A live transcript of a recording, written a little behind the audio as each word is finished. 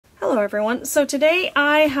Hello everyone. So today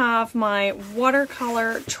I have my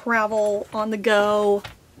watercolor travel on the go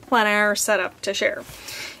plein air setup to share.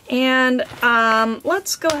 And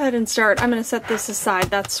let's go ahead and start. I'm going to set this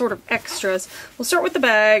aside. That's sort of extras. We'll start with the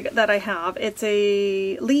bag that I have. It's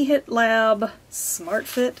a Lee Hit Lab Smart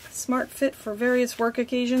Fit for various work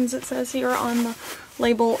occasions, it says here on the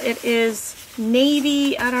label. It is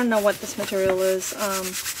navy. I don't know what this material is.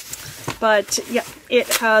 But yeah,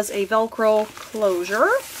 it has a Velcro closure.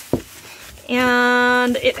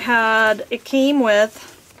 And it came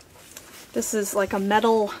with, this is like a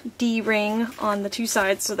metal D-ring on the two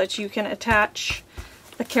sides so that you can attach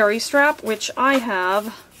a carry strap, which I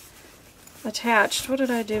have attached. What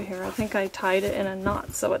did I do here? I think I tied it in a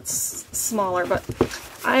knot so it's smaller, but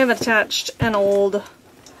I have attached an old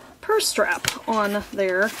purse strap on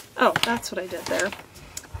there. Oh, that's what I did there.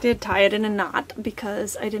 Did tie it in a knot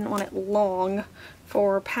because I didn't want it long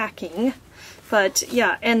for packing. But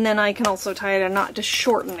yeah, and then I can also tie it in a knot to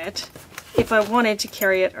shorten it if I wanted to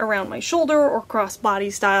carry it around my shoulder or cross-body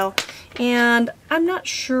style. And I'm not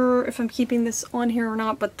sure if I'm keeping this on here or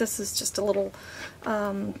not, but this is just a little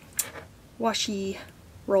washi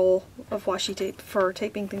roll of washi tape for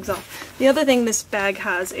taping things off. The other thing this bag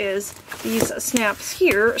has is these snaps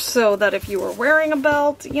here so that if you were wearing a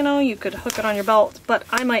belt, you know, you could hook it on your belt, but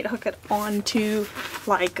I might hook it onto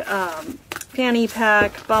like fanny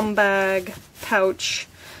pack, bum bag, pouch,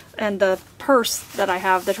 and the purse that I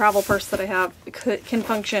have, the travel purse that I have, can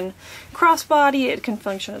function crossbody, it can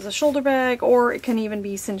function as a shoulder bag, or it can even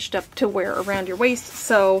be cinched up to wear around your waist.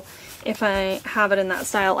 So if I have it in that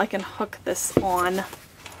style, I can hook this on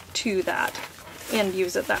to that and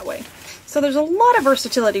use it that way. So there's a lot of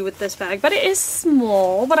versatility with this bag, but it is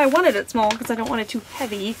small, but I wanted it small because I don't want it too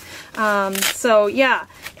heavy. So yeah,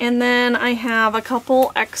 and then I have a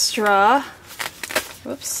couple extra,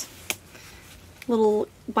 whoops, little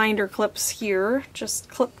binder clips here, just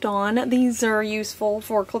clipped on. These are useful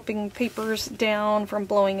for clipping papers down from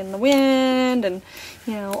blowing in the wind and,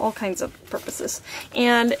 you know, all kinds of purposes.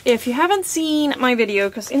 And if you haven't seen my video,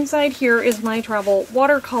 because inside here is my travel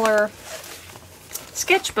watercolor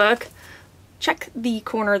sketchbook, check the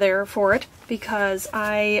corner there for it, because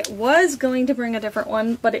I was going to bring a different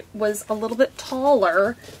one, but it was a little bit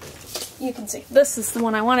taller. You can see this is the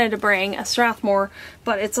one I wanted to bring, a Strathmore,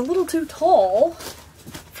 but it's a little too tall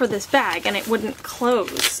for this bag and it wouldn't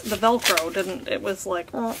close. The Velcro didn't, it was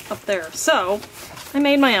like up there. So I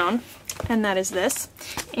made my own, and that is this.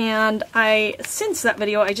 And since that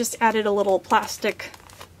video, I just added a little plastic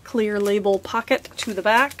clear label pocket to the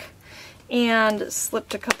back and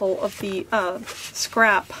slipped a couple of the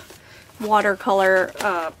scrap watercolor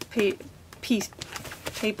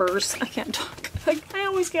papers. I can't talk. I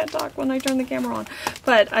always can't talk when I turn the camera on.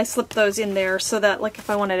 But I slipped those in there so that, like, if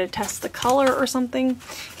I wanted to test the color or something.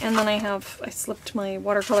 And then I slipped my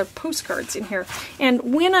watercolor postcards in here.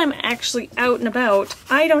 And when I'm actually out and about,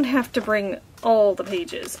 I don't have to bring all the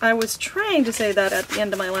pages. I was trying to say that at the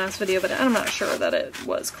end of my last video, but I'm not sure that it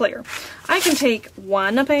was clear. I can take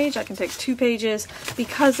one page, I can take 2 pages,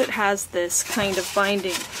 because it has this kind of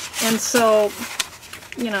binding. And so,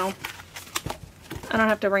 you know, I don't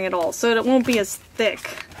have to bring it all, so it won't be as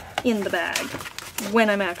thick in the bag when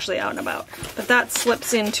I'm actually out and about. But that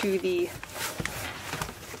slips into the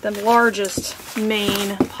largest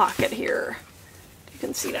main pocket here. You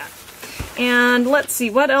can see that. And let's see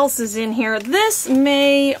what else is in here. This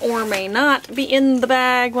may or may not be in the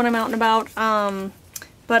bag when I'm out and about,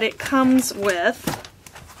 but it comes with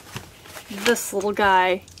this little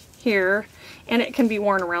guy here. And it can be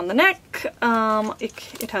worn around the neck.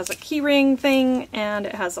 It has a keyring thing, and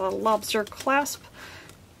it has a lobster clasp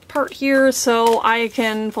part here, so I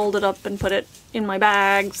can fold it up and put it in my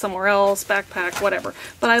bag, somewhere else, backpack, whatever.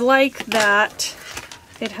 But I like that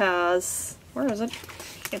it has, where is it?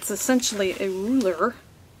 It's essentially a ruler,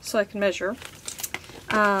 so I can measure,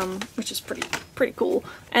 which is pretty cool.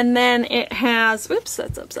 And then it has, oops,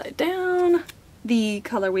 that's upside down, the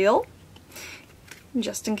color wheel,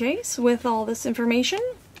 just in case, with all this information.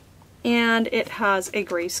 And it has a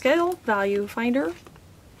grayscale value finder,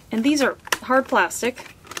 and these are hard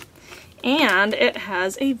plastic, and it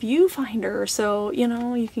has a viewfinder, so, you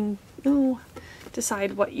know, you can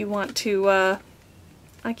decide what you want to,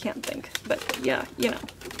 I can't think, but yeah, you know.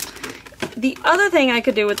 The other thing I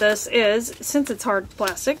could do with this is, since it's hard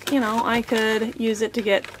plastic, you know, I could use it to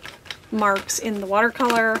get marks in the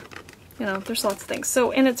watercolor, you know, there's lots of things.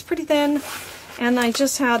 So, and it's pretty thin. And I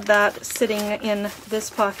just had that sitting in this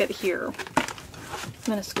pocket here. I'm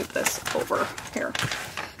going to scoop this over here.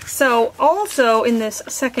 So also in this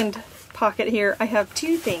second pocket here, I have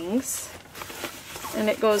 2 things. and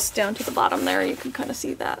it goes down to the bottom there. You can kind of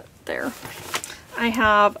see that there. I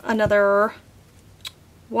have another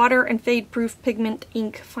water and fade proof pigment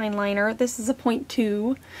ink fine liner. This is a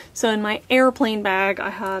 0.2, so in my airplane bag I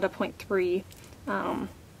had a 0.3,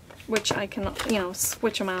 which I can, you know,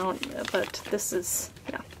 switch them out, but this is,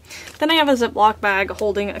 yeah. Then I have a Ziploc bag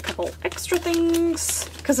holding a couple extra things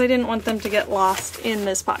because I didn't want them to get lost in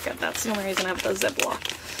this pocket. That's the only reason I have the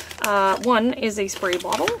Ziploc. One is a spray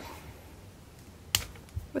bottle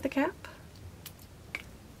with a cap.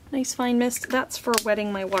 Nice fine mist. That's for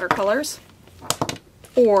wetting my watercolors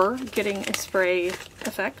or getting a spray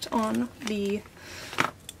effect on the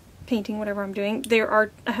painting, whatever I'm doing. I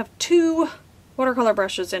have 2 watercolor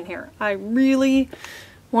brushes in here. I really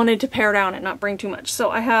wanted to pare down and not bring too much. So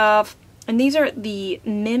I have, and these are the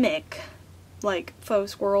Mimic, like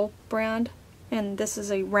faux squirrel brand, and this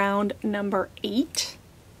is a round number 8.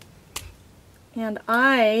 And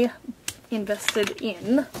I invested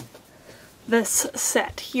in this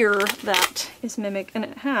set here that is Mimic, and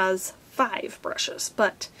it has 5 brushes,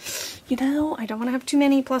 but you know, I don't want to have too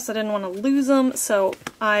many, plus I didn't want to lose them, so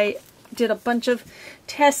I did a bunch of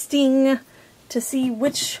testing to see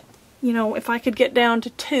which, you know, if I could get down to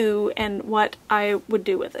 2 and what I would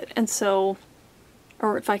do with it. And so,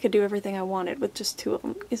 or if I could do everything I wanted with just 2 of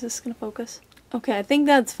them. Is this gonna focus? Okay, I think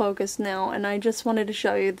that's focused now, and I just wanted to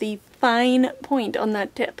show you the fine point on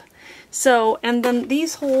that tip. So, and then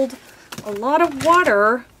these hold a lot of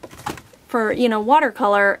water for, you know,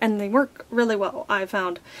 watercolor, and they work really well, I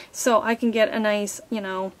found. So I can get a nice, you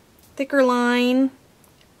know, thicker line,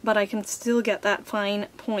 but I can still get that fine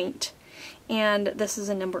point. And this is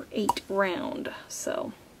a number 8 round,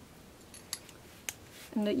 so.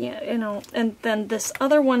 And yeah, you know, and then this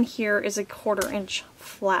other one here is a 1/4 inch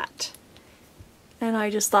flat. And I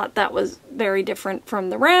just thought that was very different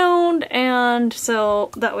from the round, and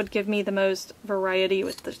so that would give me the most variety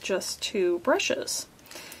with the just 2 brushes.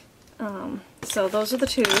 So those are the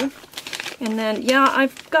 2. And then, yeah,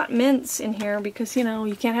 I've got mints in here because, you know,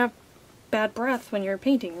 you can't have bad breath when you're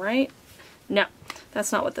painting, right? No,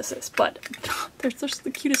 that's not what this is, but they're just the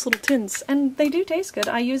cutest little tins, and they do taste good.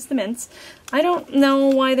 I use the mints. I don't know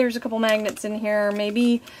why there's a couple magnets in here.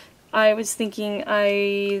 Maybe I was thinking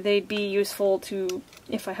they'd be useful to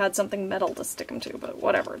if I had something metal to stick them to, but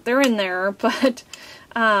whatever. They're in there, but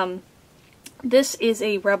this is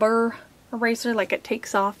a rubber eraser, like it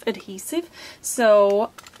takes off adhesive,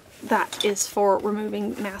 so that is for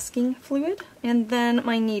removing masking fluid. And then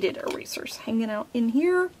my kneaded erasers hanging out in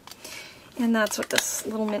here, and that's what this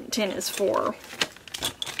little mint tin is for.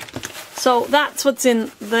 So that's what's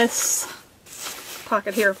in this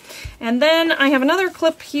pocket here. And then I have another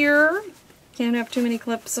clip here. Can't have too many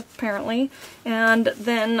clips apparently. And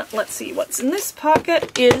then let's see, what's in this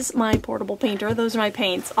pocket is my portable painter. Those are my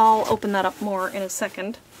paints. I'll open that up more in a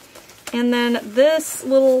second. And then this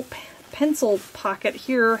little pencil pocket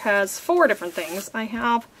here has 4 different things. I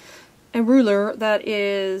have a ruler that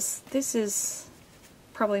is, this is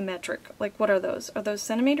probably metric. Like, what are those? Are those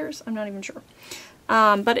centimeters? I'm not even sure.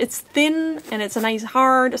 But it's thin and it's a nice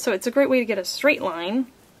hard, so it's a great way to get a straight line.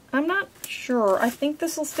 I'm not sure. I think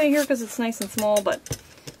this will stay here because it's nice and small, but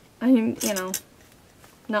I'm, you know,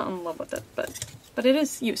 not in love with it. But it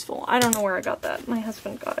is useful. I don't know where I got that. My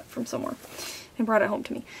husband got it from somewhere and brought it home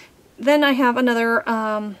to me. Then I have another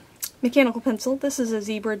mechanical pencil. This is a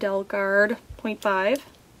Zebra Delgard 0.5.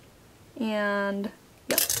 And,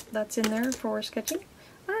 yeah, that's in there for sketching.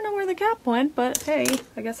 I don't know where the cap went, but hey,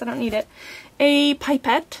 I guess I don't need it. A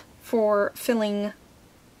pipette for filling,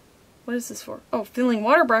 what is this for? Oh, filling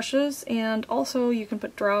water brushes, and also you can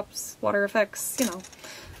put drops, water effects, you know.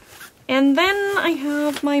 And then I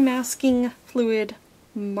have my masking fluid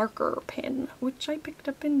marker pen, which I picked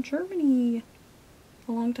up in Germany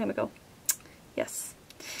a long time ago. Yes.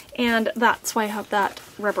 And that's why I have that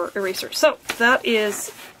rubber eraser. So that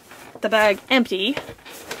is the bag empty.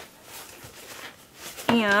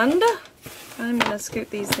 And I'm going to scoot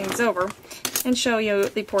these things over and show you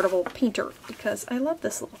the portable painter because I love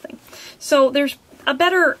this little thing. So there's a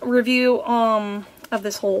better review of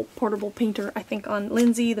this whole portable painter, I think, on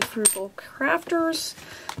Lindsay, the Frugal Crafter's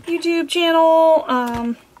YouTube channel.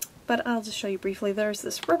 But I'll just show you briefly. There's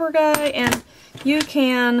this rubber guy, and you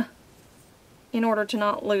can, in order to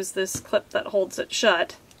not lose this clip that holds it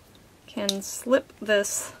shut, can slip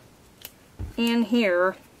this in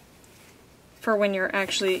here for when you're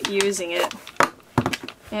actually using it,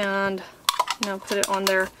 and you know, put it on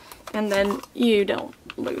there, and then you don't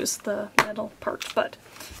lose the metal part. But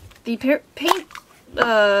the paint,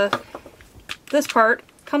 this part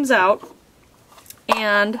comes out,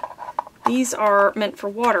 and these are meant for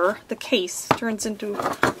water. The case turns into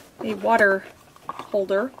a water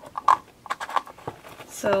holder.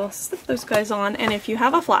 So slip those guys on, and if you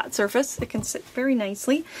have a flat surface, it can sit very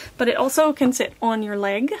nicely, but it also can sit on your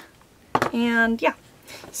leg. And yeah,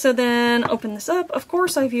 so then open this up. Of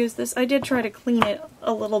course I've used this. I did try to clean it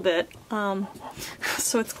a little bit,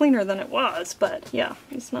 so it's cleaner than it was, but yeah,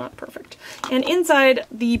 it's not perfect. And inside,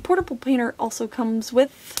 the portable painter also comes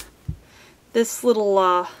with this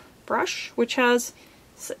little brush, which has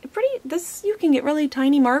this, you can get really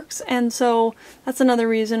tiny marks, and so that's another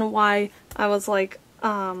reason why I was like,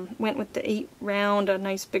 went with the 8 round, a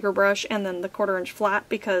nice bigger brush, and then the 1/4 inch flat,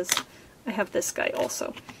 because I have this guy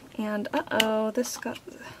also. And uh-oh, this got,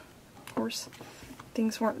 of course,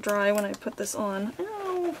 things weren't dry when I put this on.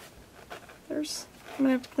 Oh, I'm gonna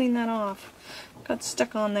have to clean that off. Got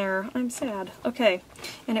stuck on there. I'm sad. Okay,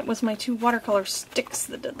 and it was my 2 watercolor sticks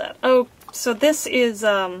that did that. Oh, so this is,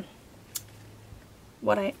 the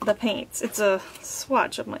paints. It's a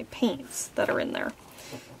swatch of my paints that are in there.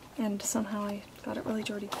 And somehow I got it really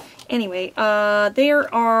dirty. Anyway,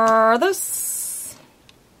 there are, this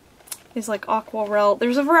is like Aquarel.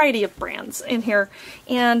 There's a variety of brands in here,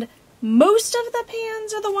 and most of the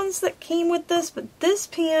pans are the ones that came with this, but this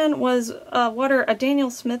pan was a Daniel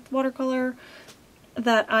Smith watercolor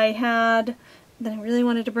that I had that I really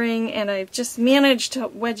wanted to bring, and I've just managed to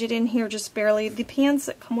wedge it in here just barely. The pans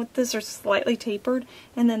that come with this are slightly tapered,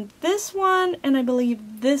 and then this one, and I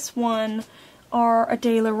believe this one, are a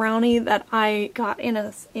De La Rowney that I got in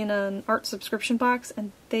an art subscription box,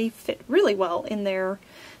 and they fit really well in there.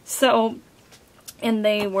 So, and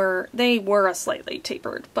they were a slightly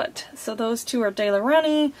tapered, but so those 2 are De La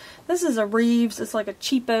Rowney. This is a Reeves. It's like a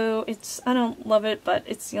cheapo. I don't love it, but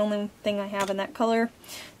it's the only thing I have in that color.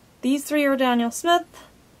 These 3 are Daniel Smith.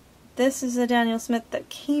 This is a Daniel Smith that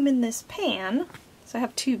came in this pan. So I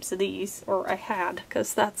have tubes of these, or I had,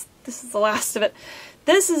 because this is the last of it.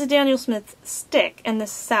 This is a Daniel Smith stick, and this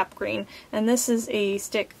is sap green, and this is a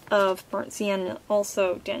stick of burnt sienna,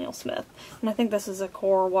 also Daniel Smith. And I think this is a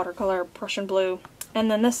core watercolor Prussian blue. And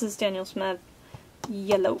then this is Daniel Smith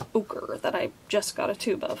yellow ochre that I just got a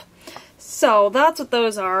tube of. So that's what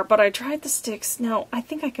those are, but I tried the sticks. Now, I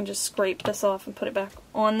think I can just scrape this off and put it back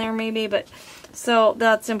on there maybe, but so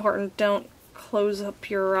that's important. Don't close up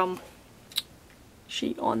your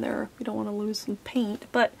sheet on there. You don't want to lose some paint,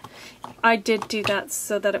 but I did do that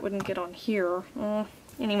so that it wouldn't get on here.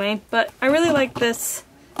 Anyway, but I really like this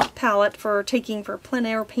palette for plein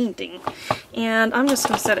air painting, and I'm just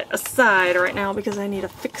going to set it aside right now because I need to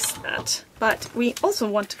fix that. But we also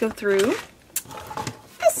want to go through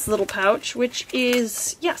this little pouch, which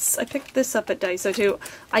is, yes, I picked this up at Daiso too.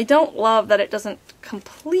 I don't love that it doesn't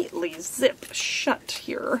completely zip shut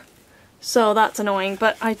here, so that's annoying,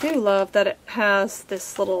 but I do love that it has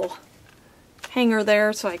this little hanger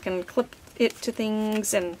there so I can clip it to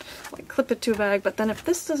things and like clip it to a bag. But then if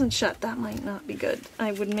this doesn't shut, that might not be good.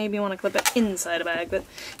 I would maybe want to clip it inside a bag, but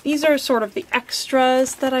these are sort of the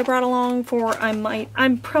extras that I brought along for.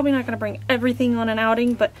 I'm probably not going to bring everything on an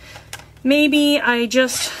outing, but maybe I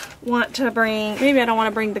just want to bring, maybe I don't want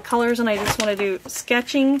to bring the colors and I just want to do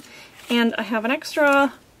sketching. And I have an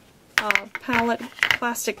extra palette,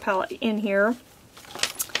 plastic palette in here.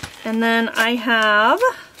 And then I have,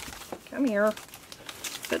 come here,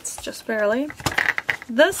 fits just barely,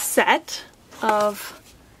 this set of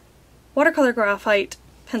watercolor graphite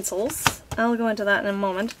pencils. I'll go into that in a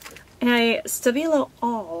moment. A Stabilo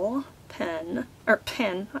All pencil.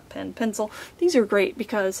 These are great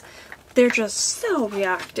because they're just so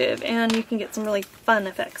reactive and you can get some really fun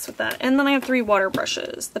effects with that. And then I have 3 water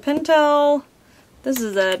brushes. The Pentel, this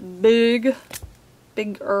is a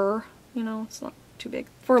bigger, you know, it's not too big,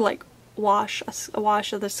 for like a wash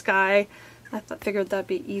of the sky. I figured that'd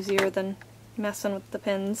be easier than messing with the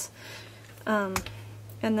pins. And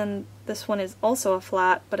then this one is also a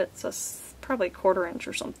flat, but it's probably 1/4 inch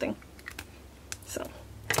or something. So,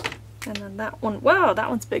 and then that one, wow, that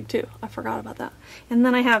one's big too. I forgot about that. And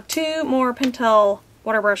then I have 2 more Pentel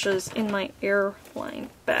water brushes in my airline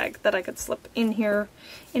bag that I could slip in here,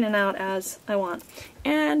 in and out as I want.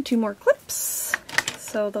 And 2 more clips.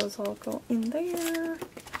 So those all go in there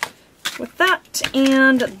with that.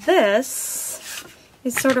 And this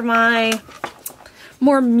is sort of my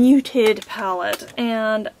more muted palette.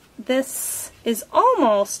 And this is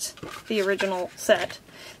almost the original set.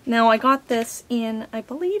 Now I got this in, I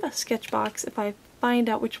believe, a sketch box. If I find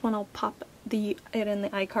out which one, I'll pop it in the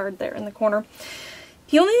iCard there in the corner.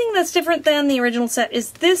 The only thing that's different than the original set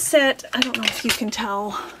is this set, I don't know if you can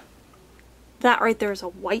tell, that right there is a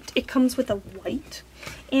white. It comes with a white.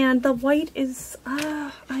 And the white is,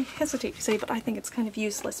 I hesitate to say, but I think it's kind of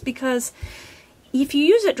useless because if you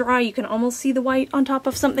use it dry, you can almost see the white on top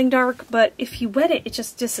of something dark, but if you wet it, it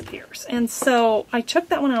just disappears. And so I took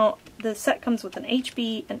that one out. The set comes with an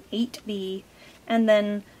HB, an 8B, and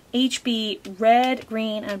then HB red,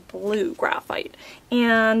 green, and blue graphite.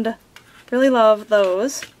 And really love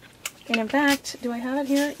those. And in fact, do I have it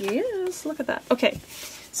here? Yes, look at that. Okay,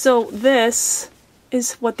 so this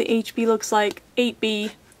is what the HB looks like,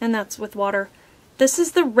 8B, and that's with water. This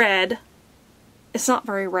is the red. It's not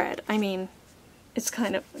very red. I mean, it's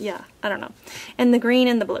kind of, yeah, I don't know. And the green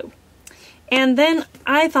and the blue. And then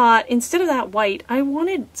I thought, instead of that white, I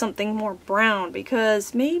wanted something more brown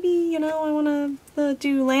because maybe, you know, I want to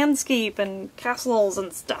do landscape and castles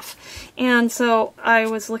and stuff. And so I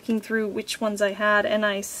was looking through which ones I had, and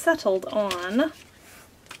I settled on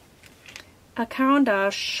a Caran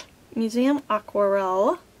d'Ache Museum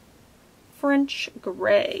Aquarelle French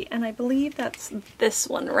Gray. And I believe that's this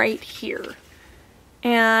one right here.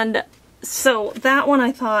 And so that one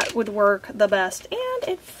I thought would work the best, and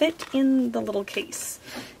it fit in the little case.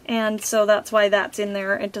 And so that's why that's in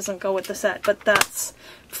there. It doesn't go with the set, but that's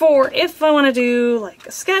for if I want to do like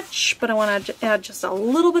a sketch, but I want to add just a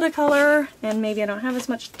little bit of color, and maybe I don't have as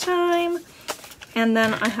much time. And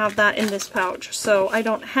then I have that in this pouch, so I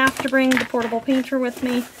don't have to bring the portable painter with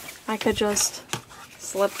me. I could just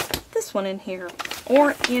slip this one in here,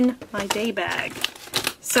 or in my day bag.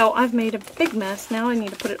 So I've made a big mess. Now I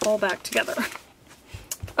need to put it all back together.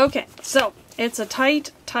 Okay, so it's a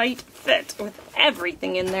tight, tight fit with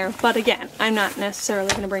everything in there. But again, I'm not necessarily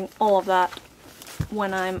going to bring all of that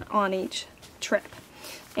when I'm on each trip.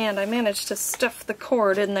 And I managed to stuff the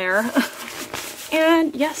cord in there.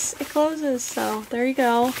 And yes, it closes. So there you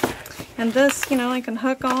go. And this, you know, I can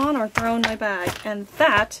hook on or throw in my bag. And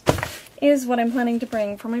that is what I'm planning to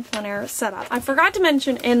bring for my plein air setup. I forgot to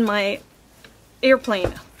mention in my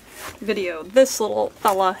airplane video this little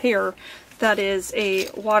fella here that is a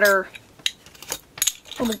little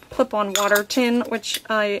clip-on water tin, which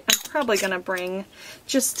I am probably going to bring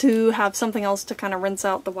just to have something else to kind of rinse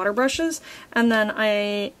out the water brushes, and then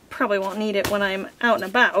I probably won't need it when I'm out and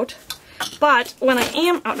about. But when I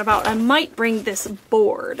am out and about, I might bring this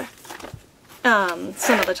board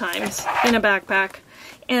some of the times in a backpack,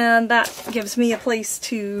 and that gives me a place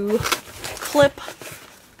to clip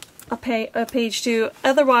a page to.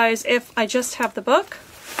 Otherwise, if I just have the book,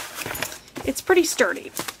 it's pretty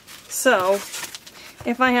sturdy. So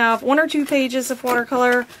if I have 1 or 2 pages of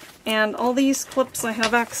watercolor and all these clips I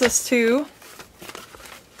have access to,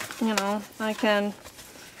 you know, I can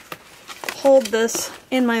hold this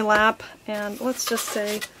in my lap, and let's just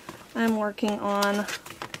say I'm working on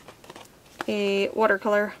a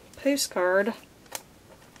watercolor postcard,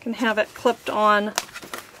 I can have it clipped on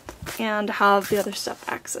and have the other stuff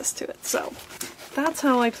access to it. So that's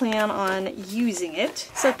how I plan on using it.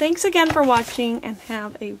 So thanks again for watching, and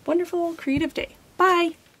have a wonderful creative day.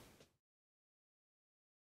 Bye!